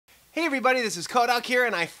Hey everybody, this is Kohdok here,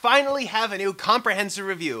 and I finally have a new comprehensive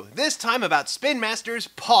review, this time about Spin Master's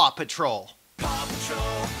Paw Patrol. Paw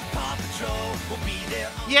Patrol will be there.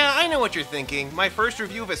 Yeah, I know what you're thinking. My first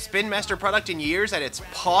review of a Spin Master product in years and it's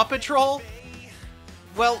Paw Patrol?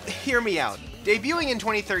 Well, hear me out. Debuting in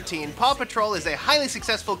 2013, Paw Patrol is a highly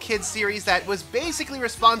successful kids series that was basically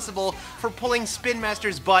responsible for pulling Spin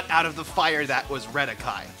Master's butt out of the fire that was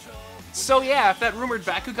Redakai. So yeah, if that rumored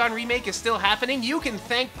Bakugan remake is still happening, you can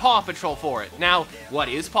thank Paw Patrol for it. Now, what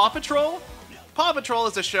is Paw Patrol? Paw Patrol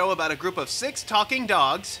is a show about a group of 6 talking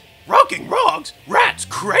dogs. Rocking dogs? Rats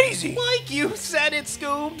crazy! Like you said it,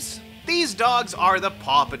 Scoobs! These dogs are the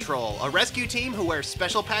Paw Patrol, a rescue team who wear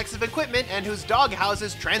special packs of equipment and whose dog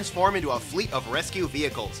houses transform into a fleet of rescue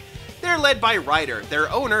vehicles. They're led by Ryder,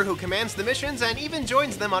 their owner, who commands the missions and even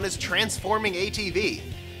joins them on his transforming ATV.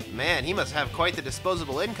 Man, he must have quite the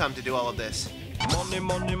disposable income to do all of this. Money,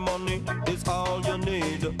 money, money is all you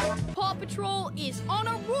need. Paw Patrol is on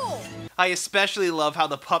a roll! I especially love how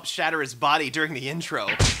the pups shatter his body during the intro.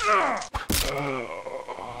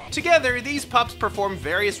 Together, these pups perform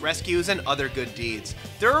various rescues and other good deeds.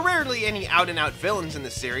 There are rarely any out-and-out villains in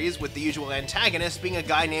the series, with the usual antagonist being a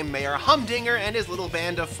guy named Mayor Humdinger and his little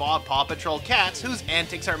band of Paw Patrol cats, whose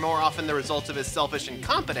antics are more often the result of his selfish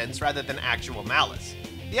incompetence rather than actual malice.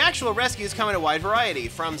 The actual rescues come in a wide variety,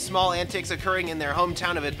 from small antics occurring in their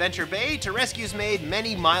hometown of Adventure Bay to rescues made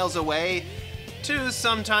many miles away, to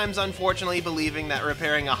sometimes unfortunately believing that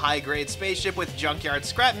repairing a high-grade spaceship with junkyard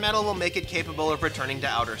scrap metal will make it capable of returning to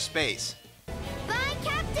outer space. Bye,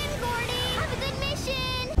 Captain Gordy! Have a good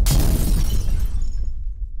mission!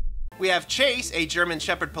 We have Chase, a German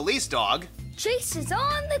Shepherd police dog. Chase is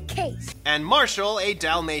on the case! And Marshall, a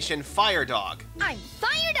Dalmatian fire dog. I'm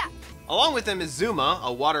fired up! Along with them is Zuma,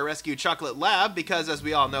 a water rescue chocolate lab, because as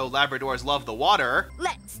we all know, Labradors love the water.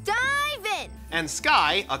 Let's dive in! And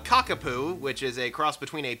Sky, a cockapoo, which is a cross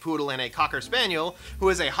between a poodle and a cocker spaniel, who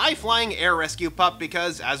is a high-flying air rescue pup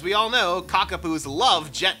because, as we all know, cockapoos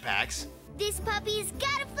love jetpacks. This puppy's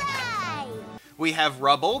gotta fly! We have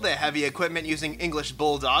Rubble, the heavy equipment using English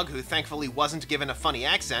bulldog, who thankfully wasn't given a funny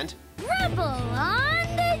accent. Rubble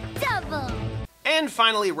on the double! And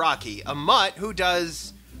finally Rocky, a mutt who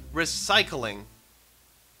does recycling.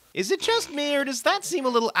 Is it just me, or does that seem a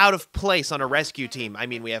little out of place on a rescue team? I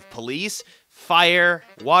mean, we have police, fire,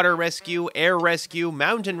 water rescue, air rescue,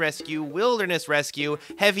 mountain rescue, wilderness rescue,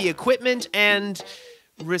 heavy equipment, and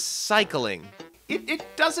recycling. It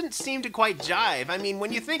doesn't seem to quite jive. I mean,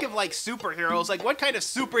 when you think of, like, superheroes, like, what kind of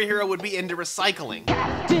superhero would be into recycling?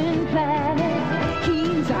 Captain Planet,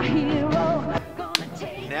 he's our hero.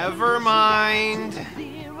 Never mind.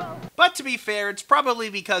 But to be fair, it's probably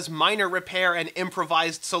because minor repair and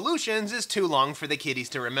improvised solutions is too long for the kiddies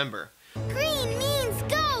to remember. Green means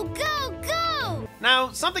go, go, go!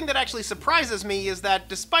 Now, something that actually surprises me is that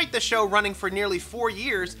despite the show running for nearly 4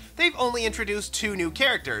 years, they've only introduced 2 new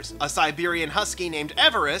characters, a Siberian husky named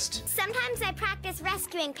Everest. Sometimes I practice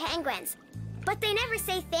rescuing penguins, but they never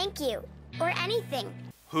say thank you, or anything.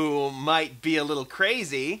 Who might be a little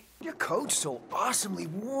crazy. Your coat's so awesomely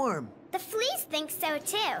warm. The fleas think so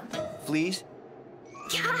too. Fleas?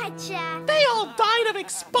 Gotcha! They all died of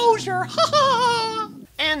exposure, ha ha!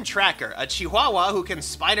 And Tracker, a Chihuahua who can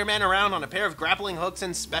Spider-Man around on a pair of grappling hooks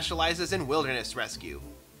and specializes in wilderness rescue.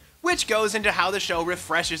 Which goes into how the show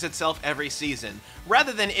refreshes itself every season,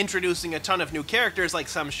 rather than introducing a ton of new characters like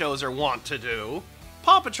some shows are wont to do.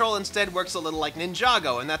 Paw Patrol instead works a little like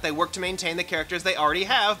Ninjago in that they work to maintain the characters they already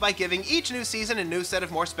have by giving each new season a new set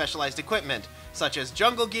of more specialized equipment, such as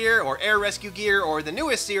jungle gear or air rescue gear or the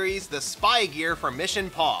newest series, the spy gear for Mission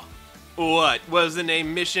Paw. What, was the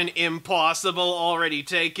name Mission Impossible already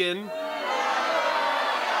taken?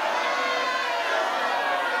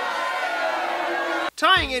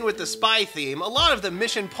 Tying in with the spy theme, a lot of the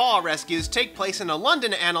Mission Paw rescues take place in a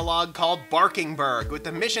London analog called Barkingburg, with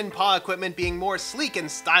the Mission Paw equipment being more sleek and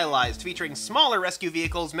stylized, featuring smaller rescue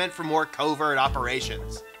vehicles meant for more covert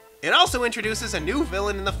operations. It also introduces a new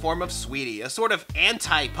villain in the form of Sweetie, a sort of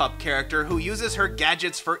anti-pup character who uses her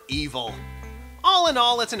gadgets for evil. All in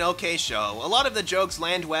all, it's an okay show. A lot of the jokes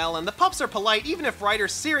land well, and the pups are polite even if Ryder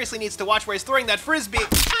seriously needs to watch where he's throwing that frisbee.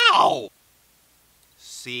 Ow!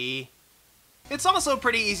 See? It's also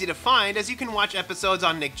pretty easy to find, as you can watch episodes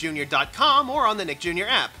on nickjr.com or on the Nick Jr.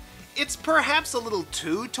 app. It's perhaps a little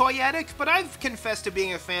too toyetic, but I've confessed to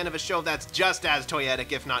being a fan of a show that's just as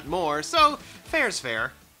toyetic, if not more, so fair's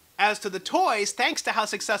fair. As to the toys, thanks to how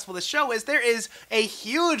successful the show is, there is a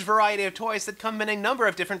huge variety of toys that come in a number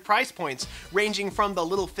of different price points, ranging from the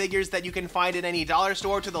little figures that you can find at any dollar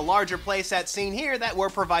store to the larger playsets seen here that were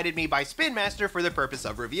provided me by Spin Master for the purpose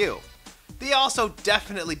of review. They also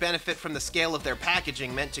definitely benefit from the scale of their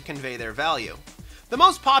packaging meant to convey their value. The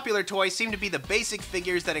most popular toys seem to be the basic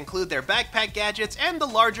figures that include their backpack gadgets and the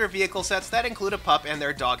larger vehicle sets that include a pup and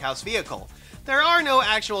their doghouse vehicle. There are no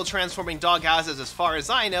actual transforming doghouses as far as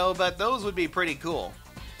I know, but those would be pretty cool.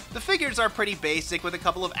 The figures are pretty basic with a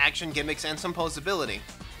couple of action gimmicks and some posability.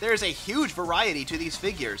 There is a huge variety to these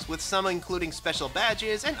figures, with some including special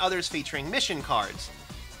badges and others featuring mission cards.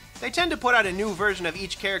 They tend to put out a new version of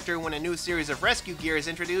each character when a new series of rescue gear is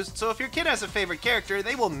introduced, so if your kid has a favorite character,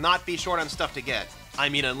 they will not be short on stuff to get. I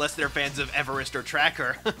mean, unless they're fans of Everest or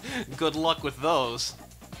Tracker. Good luck with those.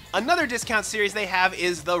 Another discount series they have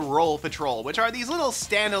is the Roll Patrol, which are these little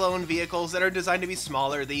standalone vehicles that are designed to be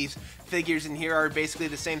smaller. These figures in here are basically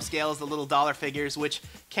the same scale as the little dollar figures, which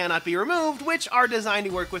cannot be removed, which are designed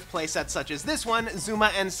to work with playsets such as this one,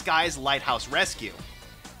 Zuma and Sky's Lighthouse Rescue.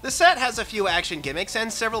 The set has a few action gimmicks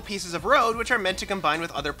and several pieces of road which are meant to combine with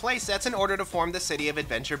other playsets in order to form the city of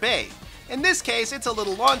Adventure Bay. In this case, it's a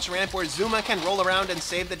little launch ramp where Zuma can roll around and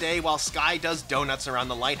save the day while Sky does donuts around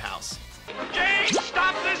the lighthouse. Jay,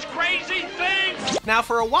 stop this crazy thing! Now,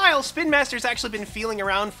 for a while, Spin Master's actually been feeling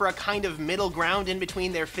around for a kind of middle ground in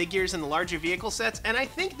between their figures and the larger vehicle sets, and I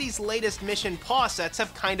think these latest Mission Paw sets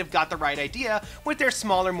have kind of got the right idea with their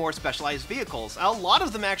smaller, more specialized vehicles. A lot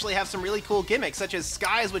of them actually have some really cool gimmicks, such as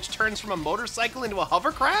Sky's, which turns from a motorcycle into a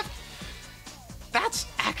hovercraft. That's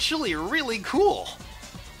actually really cool.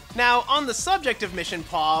 Now, on the subject of Mission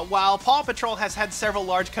Paw, while Paw Patrol has had several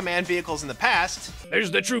large command vehicles in the past...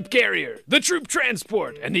 There's the troop carrier, the troop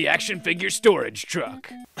transport, and the action figure storage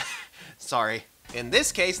truck. Sorry. In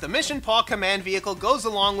this case, the Mission Paw command vehicle goes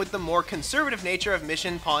along with the more conservative nature of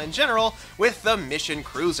Mission Paw in general, with the Mission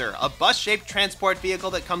Cruiser, a bus-shaped transport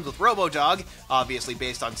vehicle that comes with Robo-Dog, obviously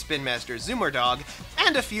based on Spin Master's Zoomer Dog,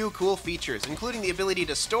 and a few cool features, including the ability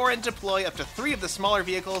to store and deploy up to 3 of the smaller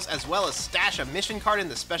vehicles, as well as stash a mission card in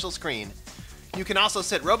the special screen. You can also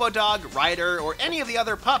sit Robo-Dog, Ryder, or any of the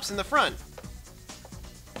other pups in the front.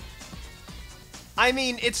 I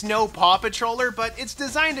mean, it's no Paw Patroller, but it's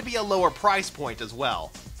designed to be a lower price point as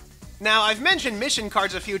well. Now, I've mentioned mission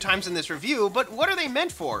cards a few times in this review, but what are they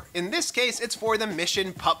meant for? In this case, it's for the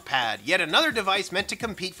Mission Pup Pad, yet another device meant to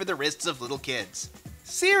compete for the wrists of little kids.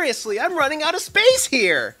 Seriously, I'm running out of space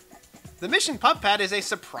here! The Mission Pup Pad is a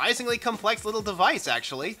surprisingly complex little device,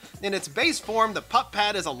 actually. In its base form, the Pup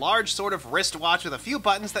Pad is a large sort of wristwatch with a few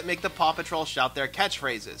buttons that make the Paw Patrol shout their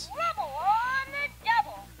catchphrases.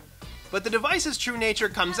 But the device's true nature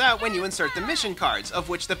comes out when you insert the mission cards, of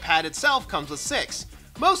which the pad itself comes with 6.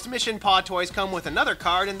 Most Mission Paw toys come with another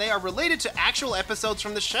card, and they are related to actual episodes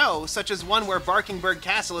from the show, such as one where Barkingburg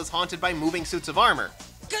Castle is haunted by moving suits of armor.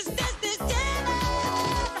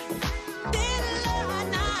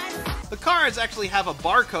 The cards actually have a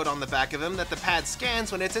barcode on the back of them that the pad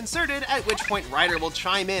scans when it's inserted, at which point Ryder will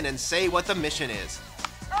chime in and say what the mission is.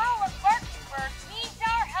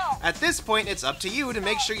 At this point, it's up to you to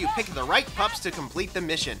make sure you pick the right pups to complete the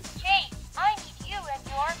mission. Chase, I need you and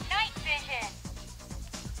your night vision.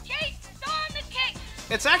 Chase is on the kick.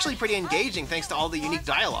 It's actually pretty engaging thanks to all the unique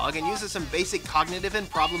dialogue and uses some basic cognitive and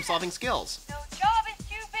problem-solving skills. No job is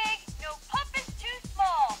too big, no pup is too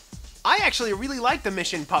small. I actually really like the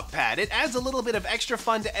Mission Pup Pad. It adds a little bit of extra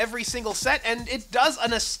fun to every single set, and it does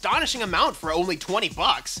an astonishing amount for only 20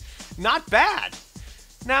 bucks. Not bad.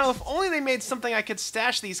 Now, if only they made something I could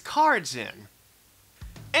stash these cards in.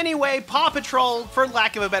 Anyway, Paw Patrol, for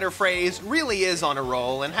lack of a better phrase, really is on a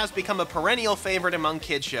roll and has become a perennial favorite among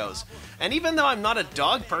kid shows. And even though I'm not a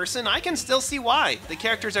dog person, I can still see why. The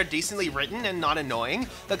characters are decently written and not annoying,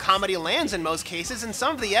 the comedy lands in most cases, and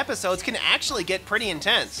some of the episodes can actually get pretty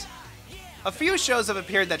intense. A few shows have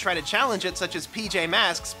appeared that try to challenge it, such as PJ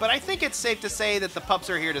Masks, but I think it's safe to say that the pups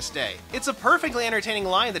are here to stay. It's a perfectly entertaining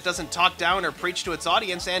line that doesn't talk down or preach to its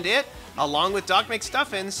audience, and it, along with Doc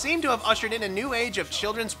McStuffins, seem to have ushered in a new age of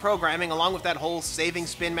children's programming along with that whole saving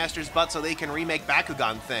Spin Master's butt so they can remake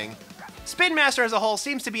Bakugan thing. Spin Master as a whole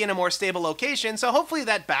seems to be in a more stable location, so hopefully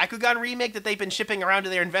that Bakugan remake that they've been shipping around to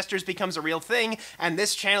their investors becomes a real thing, and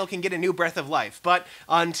this channel can get a new breath of life. But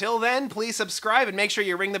until then, please subscribe and make sure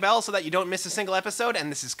you ring the bell so that you don't miss a single episode,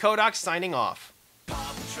 and this is Kohdok signing off.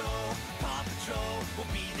 Paw Patrol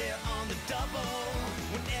will be there on the double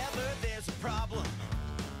whenever there's a problem.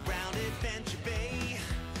 Round Adventure Bay,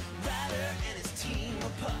 Ryder and his team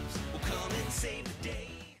of pups will come and save the day.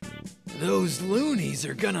 Those loonies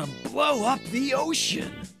are gonna blow up the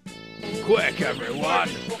ocean. Quick, everyone,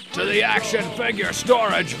 to the action figure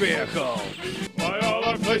storage vehicle. Buy all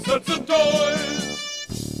our playsets and toys.